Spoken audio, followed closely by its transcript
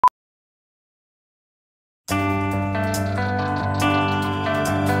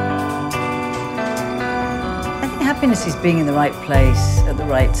Happiness is being in the right place at the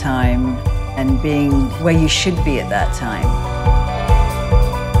right time and being where you should be at that time.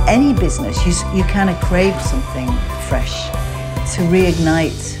 Any business, you kind of crave something fresh to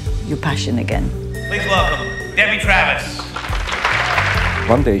reignite your passion again. Please welcome Debbie Travis.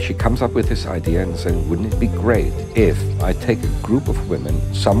 One day she comes up with this idea and said, wouldn't it be great if I take a group of women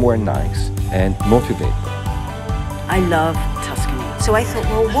somewhere nice and motivate them? I love Tuscany. So I thought,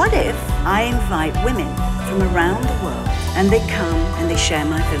 well, what if I invite women from around the world and they come and they share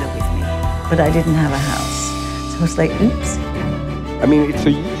my villa with me? But I didn't have a house. So I was like, oops. I mean, it's a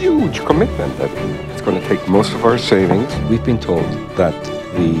huge commitment that it's going to take most of our savings. We've been told that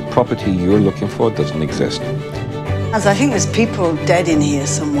the property you're looking for doesn't exist. As I think there's people dead in here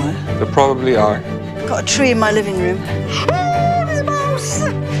somewhere. There probably are. I've got a tree in my living room. Oh, there's a mouse!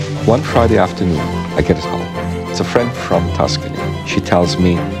 One Friday afternoon, I get it home. It's a friend from Tuscany. She tells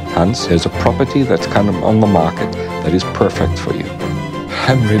me, Hans, there's a property that's kind of on the market that is perfect for you.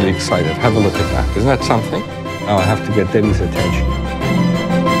 I'm really excited. Have a look at that. Isn't that something? Now I have to get Debbie's attention.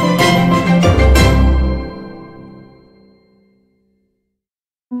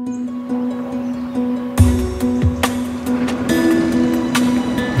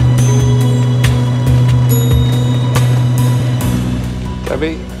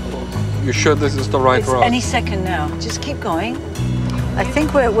 Debbie, you sure this is the right road? Any second now. Just keep going. I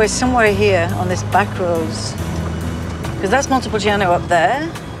think we're somewhere here on this back roads. Because that's Montepulciano up there.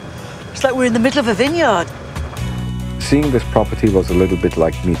 It's like we're in the middle of a vineyard. Seeing this property was a little bit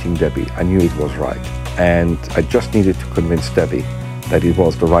like meeting Debbie. I knew it was right. And I just needed to convince Debbie that it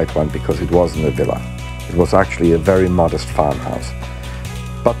was the right one because it wasn't a villa. It was actually a very modest farmhouse.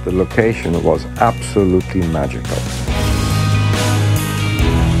 But the location was absolutely magical.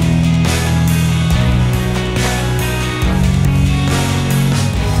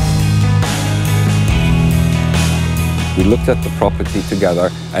 We looked at the property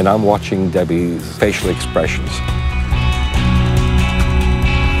together, and I'm watching Debbie's facial expressions.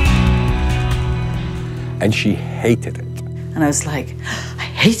 And she hated it. And I was like, I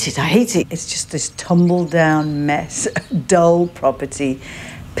hate it, I hate it. It's just this tumble-down mess, dull property,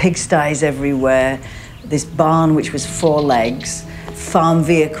 pigsties everywhere, this barn which was 4 legs, farm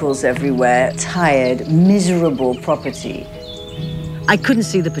vehicles everywhere, tired, miserable property. I couldn't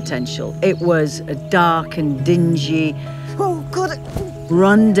see the potential. It was a dark and dingy,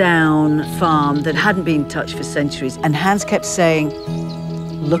 run-down farm that hadn't been touched for centuries. And Hans kept saying,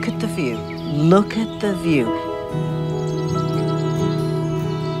 look at the view, look at the view.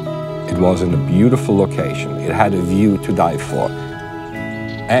 It was in a beautiful location. It had a view to die for.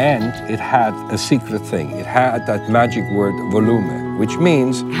 And it had a secret thing. It had that magic word, volume, which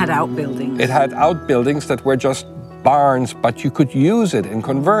means... It had outbuildings. It had outbuildings that were just barns, but you could use it and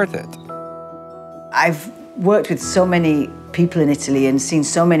convert it. I've worked with so many people in Italy and seen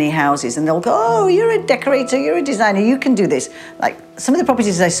so many houses, and they'll go, oh, you're a decorator, you're a designer, you can do this. Like, some of the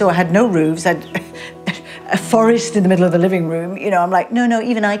properties I saw had no roofs, had a forest in the middle of the living room. You know, I'm like, no,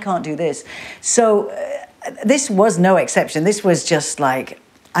 even I can't do this. So this was no exception. This was just like,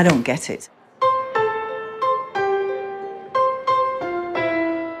 I don't get it.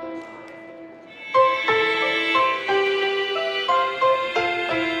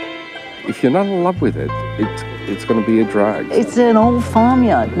 If you're not in love with it, it's going to be a drag. It's an old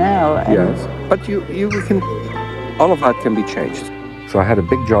farmyard now. Yes, but you can, all of that can be changed. So I had a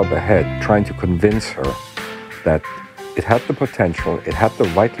big job ahead trying to convince her that it had the potential, it had the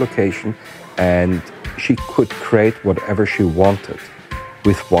right location, and she could create whatever she wanted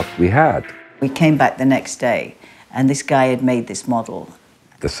with what we had. We came back the next day, and this guy had made this model.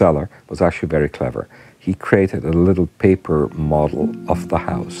 The seller was actually very clever. He created a little paper model of the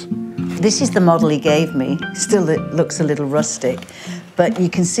house. This is the model he gave me. Still, it looks a little rustic, but you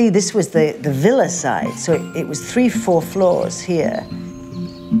can see this was the villa side, so it was 3-4 floors here.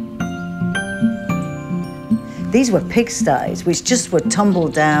 These were pigsties, which just were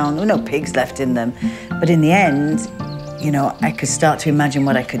tumbled down. There were no pigs left in them, but in the end, you know, I could start to imagine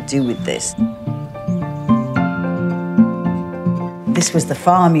what I could do with this. This was the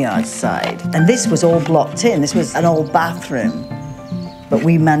farmyard side, and this was all blocked in. This was an old bathroom. But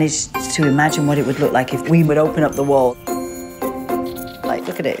we managed to imagine what it would look like if we would open up the wall. Like,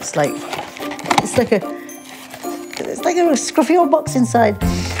 look at it. It's like a scruffy old box inside.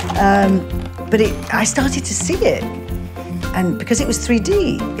 But I started to see it. And because it was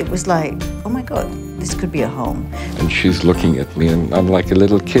 3D, it was like, oh my God, this could be a home. And she's looking at me, and I'm like a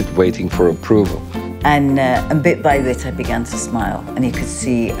little kid waiting for approval. And bit by bit, I began to smile. And you could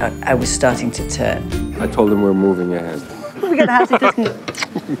see I was starting to turn. I told him we're moving ahead. We got a house in Tuscany.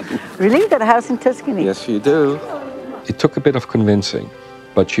 Really? You got a house in Tuscany? Yes, you do. It took a bit of convincing,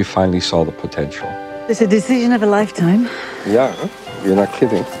 but she finally saw the potential. It's a decision of a lifetime. Yeah, you're not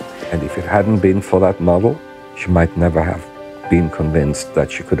kidding. And if it hadn't been for that model, she might never have been convinced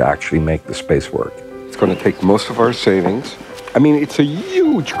that she could actually make the space work. It's going to take most of our savings. I mean, it's a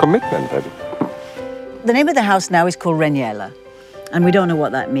huge commitment. The name of the house now is called Reniella, and we don't know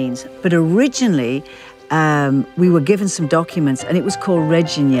what that means. But originally, we were given some documents, and it was called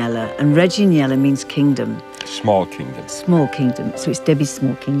Reginiella, and Reginiella means kingdom. Small kingdom. Small kingdom, so it's Debbie's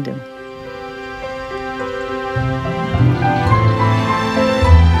small kingdom.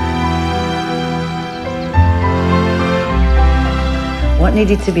 What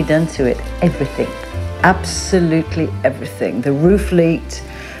needed to be done to it? Everything. Absolutely everything. The roof leaked,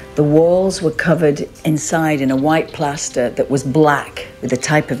 the walls were covered inside in a white plaster that was black with a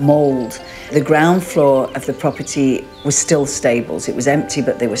type of mold. The ground floor of the property was still stables. It was empty,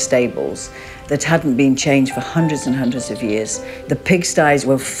 but they were stables that hadn't been changed for hundreds and hundreds of years. The pigsties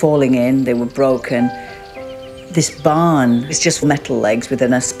were falling in, they were broken. This barn is just metal legs with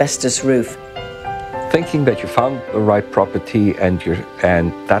an asbestos roof. Thinking that you found the right property and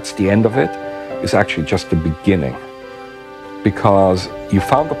that's the end of it is actually just the beginning. Because you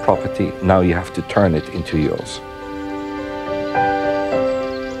found the property, now you have to turn it into yours.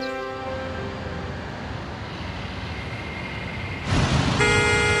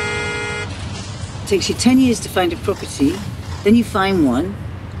 It takes you 10 years to find a property, then you find one,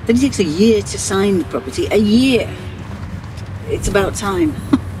 then it takes a year to sign the property. A year! It's about time.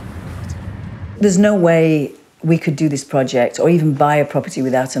 There's no way we could do this project or even buy a property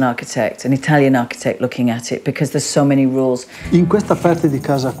without an architect, an Italian architect looking at it, because there's so many rules. In questa parte di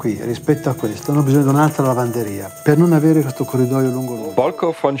casa qui, rispetto a questa, hanno bisogno di un'altra lavanderia per non avere questo corridoio lungo.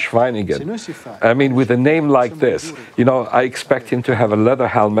 Bolko von Schweiningen. I mean, with a name like this, you know, I expect him to have a leather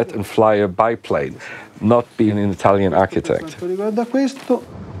helmet and fly a biplane, not be an Italian architect. Per riguardo a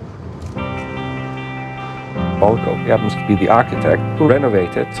questo, Bolko, he happens to be the architect who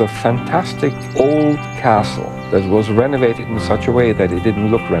renovated a fantastic old castle that was renovated in such a way that it didn't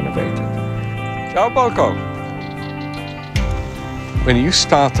look renovated. Ciao, Bolko. When you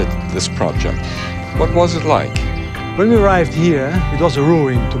started this project, what was it like? when we arrived here, it was a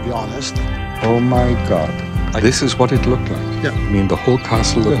ruin, to be honest. Oh my God. This is what it looked like? Yeah. I mean, the whole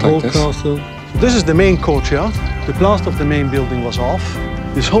castle looked like this? The whole castle. This is the main courtyard. The plaster of the main building was off.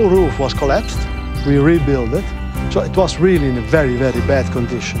 This whole roof was collapsed. We rebuilt it. So it was really in a very, very bad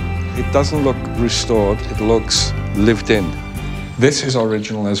condition. It doesn't look restored, it looks lived in. This is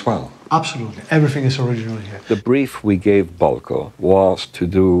original as well. Absolutely, everything is original here. The brief we gave Bolko was to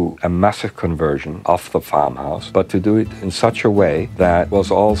do a massive conversion of the farmhouse, but to do it in such a way that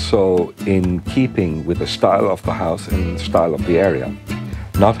was also in keeping with the style of the house and the style of the area.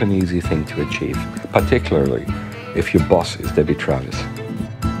 Not an easy thing to achieve, particularly if your boss is Debbie Travis.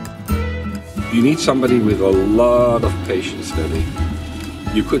 You need somebody with a lot of patience, Debbie.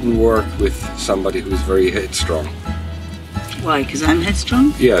 You couldn't work with somebody who's very headstrong. Why? Because I'm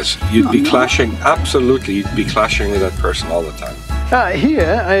headstrong? Yes, you'd be clashing, absolutely, you'd be clashing with that person all the time.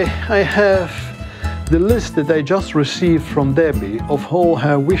 Here I have the list that I just received from Debbie of all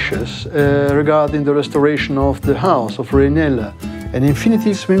her wishes regarding the restoration of the house of Reniella. An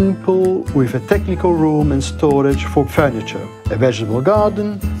infinity swimming pool with a technical room and storage for furniture, a vegetable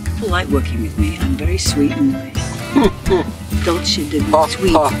garden. People like working with me. I'm very sweet and nice. Dolce Debbie,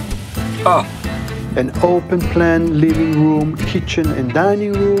 sweet. An open-plan living room, kitchen and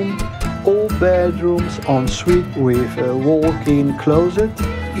dining room, all bedrooms en suite with a walk-in closet.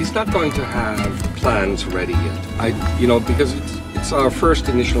 He's not going to have plans ready yet. Because it's our first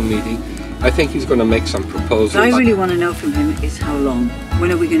initial meeting. I think he's going to make some proposals. What I really want to know from him is how long.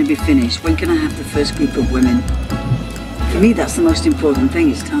 When are we going to be finished? When can I have the first group of women? For me, that's the most important thing,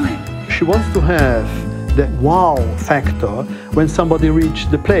 is time. She wants to have that wow factor when somebody reaches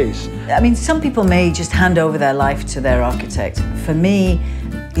the place. I mean, some people may just hand over their life to their architect. For me,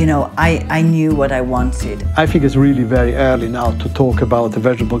 I knew what I wanted. I think it's really very early now to talk about the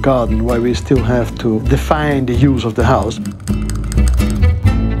vegetable garden, where we still have to define the use of the house.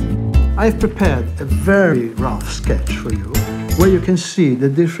 I've prepared a very rough sketch for you, where you can see the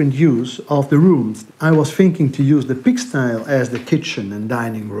different use of the rooms. I was thinking to use the pigsty as the kitchen and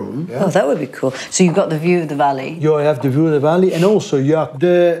dining room. Yeah. Oh, that would be cool. So you've got the view of the valley. You have the view of the valley, and also you have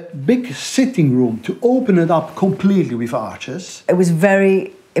the big sitting room to open it up completely with arches. It was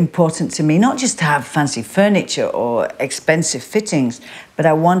very important to me, not just to have fancy furniture or expensive fittings, but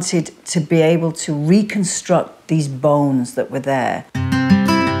I wanted to be able to reconstruct these bones that were there.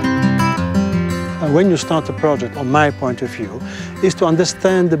 When you start a project, on my point of view, is to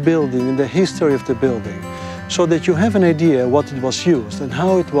understand the building and the history of the building. so that you have an idea what it was used and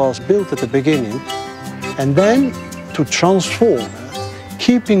how it was built at the beginning, and then to transform it,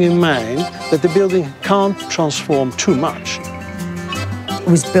 keeping in mind that the building can't transform too much. It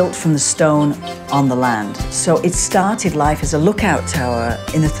was built from the stone on the land. So it started life as a lookout tower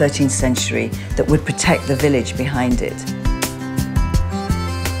in the 13th century that would protect the village behind it.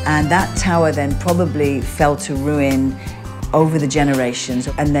 And that tower then probably fell to ruin over the generations,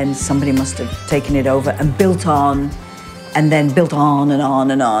 and then somebody must have taken it over and built on, and then built on and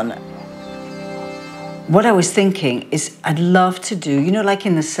on and on. What I was thinking is I'd love to do, you know, like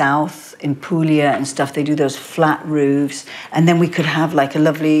in the south, in Puglia and stuff, they do those flat roofs, and then we could have like a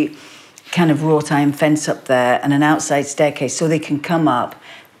lovely kind of wrought iron fence up there and an outside staircase so they can come up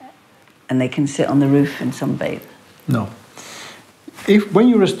and they can sit on the roof and sunbathe. No. When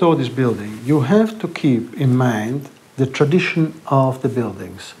you restore this building, you have to keep in mind the tradition of the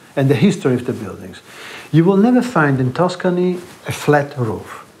buildings and the history of the buildings. You will never find in Tuscany a flat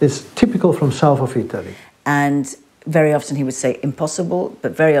roof. It's typical from south of Italy. And very often he would say impossible,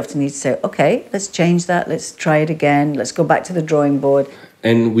 but very often he'd say, okay, let's change that, let's try it again, let's go back to the drawing board.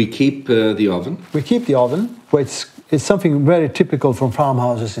 And we keep the oven? We keep the oven, which is something very typical from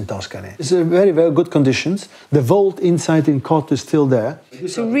farmhouses in Tuscany. It's in very, very good conditions. The vault inside in cot is still there.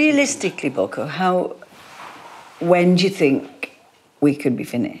 So realistically, Bocco, when do you think we could be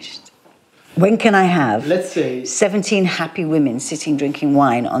finished? When can I have, let's say, 17 happy women sitting drinking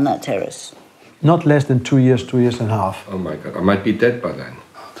wine on that terrace? Not less than 2 years, 2 years and a half. Oh my God, I might be dead by then.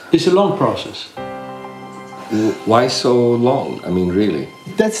 It's a long process. Why so long? I mean, really?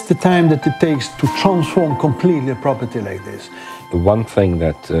 That's the time that it takes to transform completely a property like this. The one thing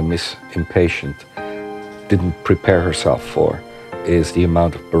that Miss Impatient didn't prepare herself for is the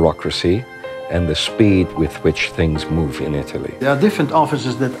amount of bureaucracy and the speed with which things move in Italy. There are different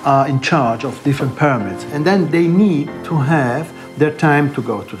offices that are in charge of different permits, and then they need to have their time to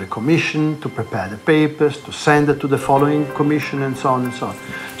go to the commission, to prepare the papers, to send it to the following commission, and so on and so on.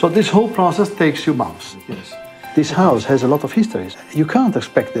 So this whole process takes you months. Yes. This house has a lot of histories. You can't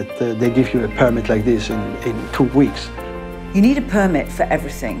expect that they give you a permit like this in 2 weeks. You need a permit for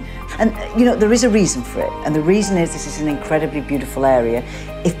everything. And, you know, there is a reason for it. And the reason is this is an incredibly beautiful area.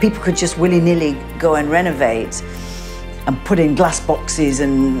 If people could just willy-nilly go and renovate and put in glass boxes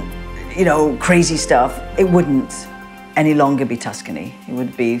and, you know, crazy stuff, it wouldn't any longer be Tuscany. It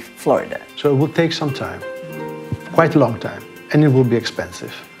would be Florida. So it will take some time, quite a long time, and it will be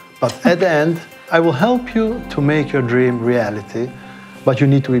expensive. But at the end, I will help you to make your dream reality, but you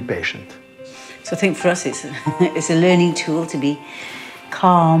need to be patient. So I think for us it's a learning tool to be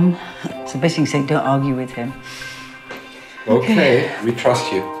calm. So basically saying don't argue with him. Okay, we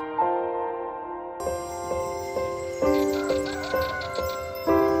trust you.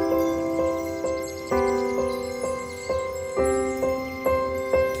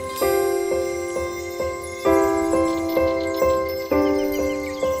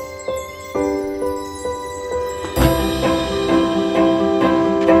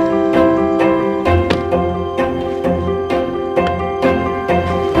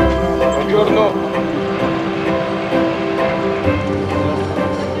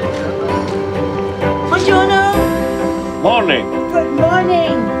 Morning. Good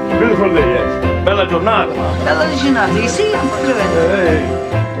morning. Beautiful day, yes. Bella giornata. Bella giornata. You see what we're doing?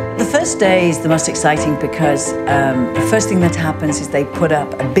 Hey. The first day is the most exciting because the first thing that happens is they put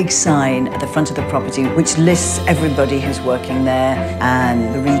up a big sign at the front of the property which lists everybody who's working there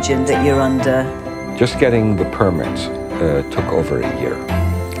and the region that you're under. Just getting the permits took over a year,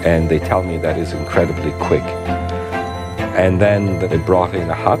 and they tell me that is incredibly quick. And then they brought in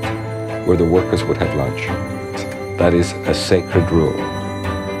a hut where the workers would have lunch. That is a sacred rule.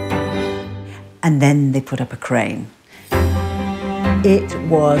 And then they put up a crane. It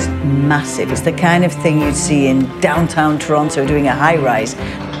was massive. It's the kind of thing you'd see in downtown Toronto doing a high-rise.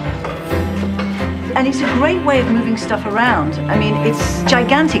 And it's a great way of moving stuff around. I mean, it's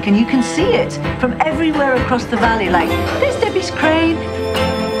gigantic and you can see it from everywhere across the valley, like, there's Debbie's crane.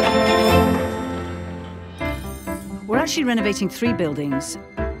 We're actually renovating 3 buildings.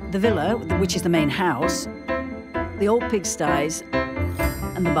 The villa, which is the main house, the old pigsties,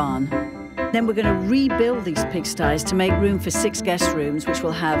 and the barn. Then we're going to rebuild these pigsties to make room for 6 guest rooms, which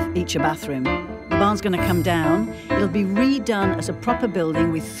will have each a bathroom. The barn's going to come down. It'll be redone as a proper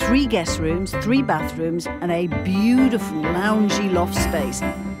building with 3 guest rooms, 3 bathrooms, and a beautiful loungy loft space.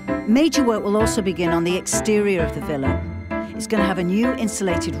 Major work will also begin on the exterior of the villa. It's going to have a new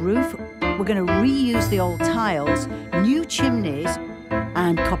insulated roof. We're going to reuse the old tiles, new chimneys,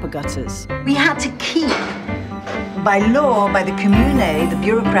 and copper gutters. We had to keep By law, by the Commune, the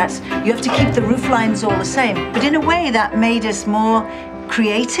bureaucrats, you have to keep the roof lines all the same. But in a way, that made us more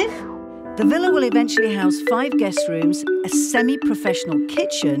creative. The villa will eventually house 5 guest rooms, a semi-professional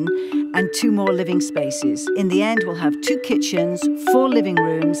kitchen, and 2 more living spaces. In the end, we'll have 2 kitchens, 4 living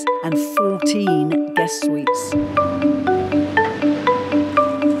rooms, and 14 guest suites.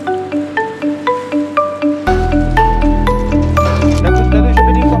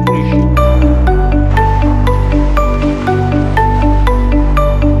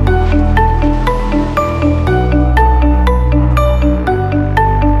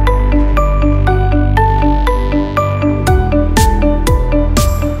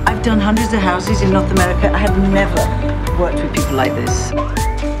 Hundreds of houses in North America. I have never worked with people like this.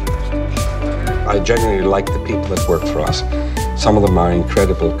 I genuinely like the people that work for us. Some of them are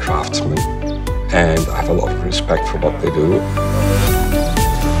incredible craftsmen, and I have a lot of respect for what they do.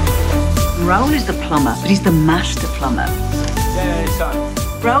 Raoul is the plumber, but he's the master plumber.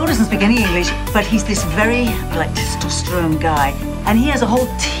 Raoul doesn't speak any English, but he's this very, like, testosterone guy. And he has a whole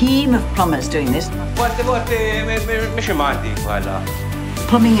team of plumbers doing this.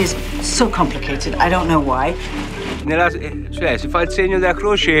 Plumbing is so complicated, I don't know why. Cioè, si fa il segno della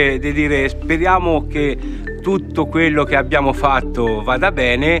croce di dire speriamo che tutto quello che abbiamo fatto vada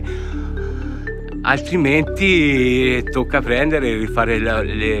bene, altrimenti tocca prendere e rifare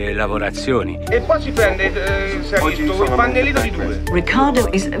le lavorazioni. E poi si prende il pannellino di 2. Ricardo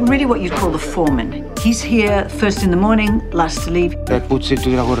is really what you'd call the foreman. He's here first in the morning, last to leave. È il pozzetto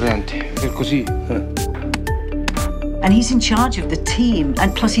della corrente, per così. And he's in charge of the team,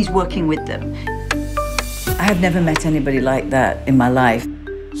 and plus he's working with them. I have never met anybody like that in my life.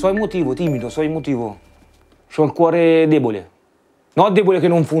 So emotivo, timido, so emotivo. C'ho il cuore debole. Non debole che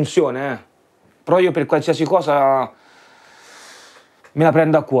non funziona, Però io per qualsiasi cosa me la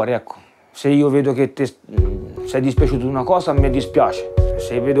prendo a cuore, ecco. Se io vedo che te sei dispiaciuto di una cosa, a me dispiace.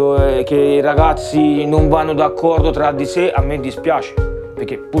 Se vedo che i ragazzi non vanno d'accordo tra di sé, a me dispiace.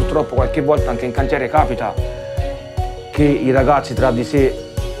 Perché purtroppo qualche volta anche in cantiere capita che i ragazzi tra di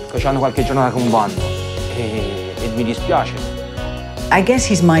sé hanno qualche giornata che non vanno e mi dispiace. I guess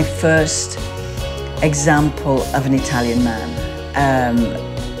he's my first example of an Italian man.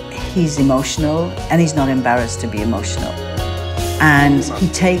 He's emotional and he's not embarrassed to be emotional. And he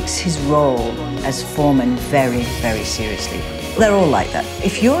takes his role as foreman very, very seriously. They're all like that.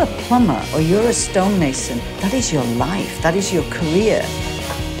 If you're a plumber or you're a stonemason, that is your life, that is your career.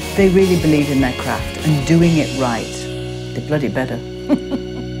 They really believe in their craft and doing it right. They bloody better.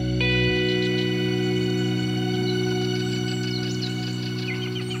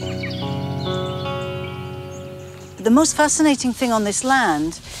 The most fascinating thing on this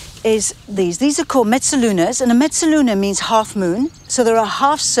land is these. These are called mezzalunas, and a mezzaluna means half moon. So they're a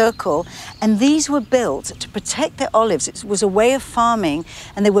half circle, and these were built to protect the olives. It was a way of farming,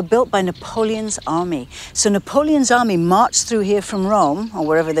 and they were built by Napoleon's army. So Napoleon's army marched through here from Rome, or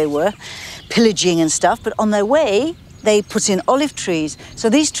wherever they were, pillaging and stuff, but on their way, they put in olive trees. So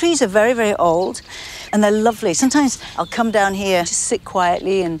these trees are very, very old, and they're lovely. Sometimes I'll come down here, just sit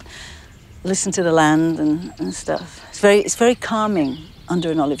quietly and listen to the land and stuff. It's very calming under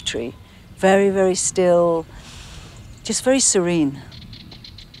an olive tree. Very, very still, just very serene.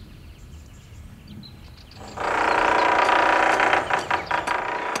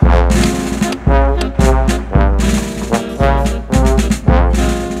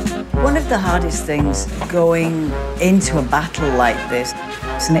 One of the hardest things going into a battle like this,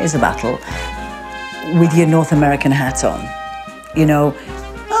 and it is a battle, with your North American hat on. You know,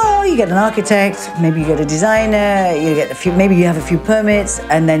 oh, you get an architect, maybe you get a designer, you get a few, maybe you have a few permits,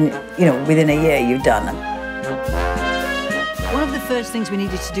 and then, you know, within a year you're done. One of the first things we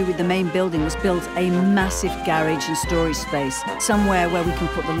needed to do with the main building was build a massive garage and storage space, somewhere where we can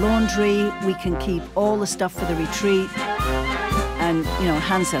put the laundry, we can keep all the stuff for the retreat, and, you know,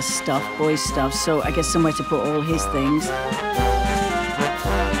 Hans has stuff, boys' stuff, so I guess somewhere to put all his things.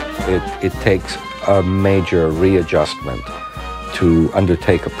 It takes a major readjustment to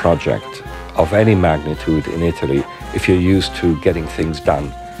undertake a project of any magnitude in Italy if you're used to getting things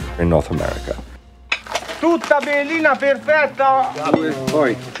done in North America. Tutta bellina, perfetta!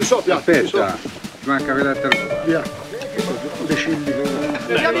 Poi, aspetta, ci manca quella terza. Via.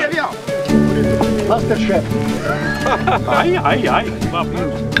 Via, via. Masterchef. Ai.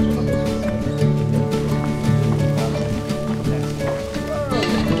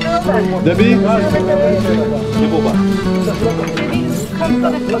 Debbie?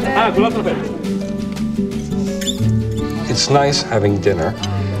 It's nice having dinner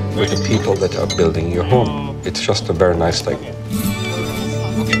with the people that are building your home. It's just a very nice thing.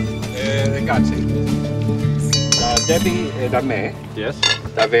 Ragazzi, Debbie e da me, Yes.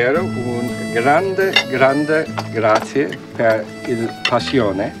 davvero un grande, grande grazie per il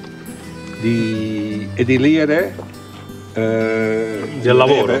passione di edilire del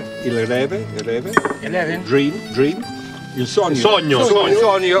lavoro. Il reve, dream, il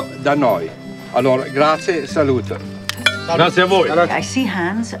sogno da noi. Allora, grazie e saluto. Grazie a voi. I see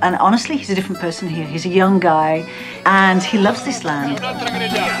Hans, and honestly, he's a different person here. He's a young guy, and he loves this land.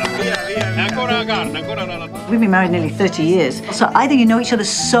 We've been married nearly 30 years. So either you know each other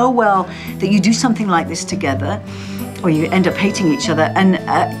so well that you do something like this together, or you end up hating each other. And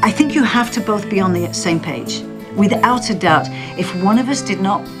I think you have to both be on the same page. Without a doubt, if one of us did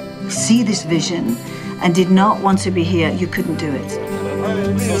not see this vision and did not want to be here, you couldn't do it.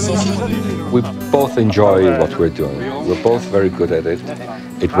 We both enjoy what we're doing. We're both very good at it.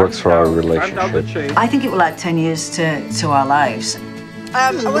 It works for our relationship. I think it will add 10 years to our lives.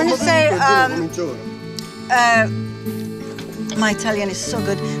 I want to say, my Italian is so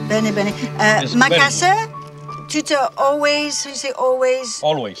good. Bene, bene. Ma casa, tutto always, how do you say always?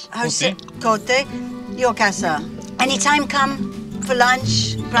 Always. How do you say cote? Your casa. Anytime come for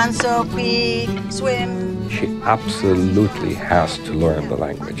lunch, pranzo, qui, swim. She absolutely has to learn the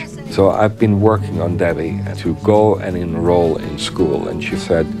language. So I've been working on Debbie to go and enroll in school, and she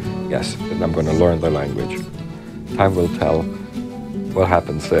said, yes, and I'm going to learn the language. Time will tell what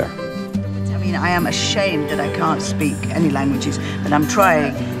happens there. I mean, I am ashamed that I can't speak any languages, but I'm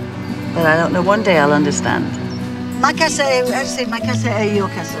trying. But I don't know, one day I'll understand. Ma casa è, how do you say, ma casa è your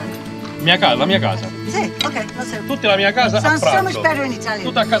casa? La mia casa. Sì, ok, lo so. Tutta la mia casa a Sounds pranzo. so much better in Italian.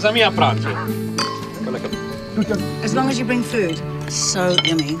 Tutta a casa mia a pranzo. As long as you bring food. So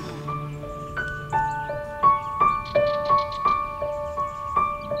yummy.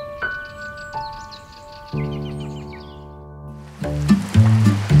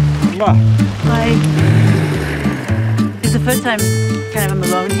 Hi. This is the first time kind of I'm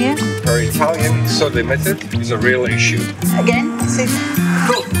alone here. Her Italian is so limited, it's a real issue. Again, sit.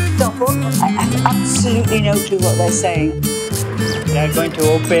 Dopo. I have absolutely no clue what they're saying. We are going to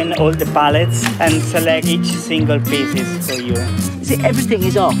open all the pallets and select each single pieces for you. See, everything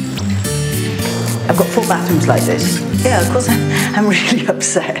is off. I've got 4 bathrooms like this. Yeah, of course I'm really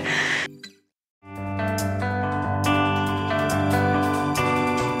upset.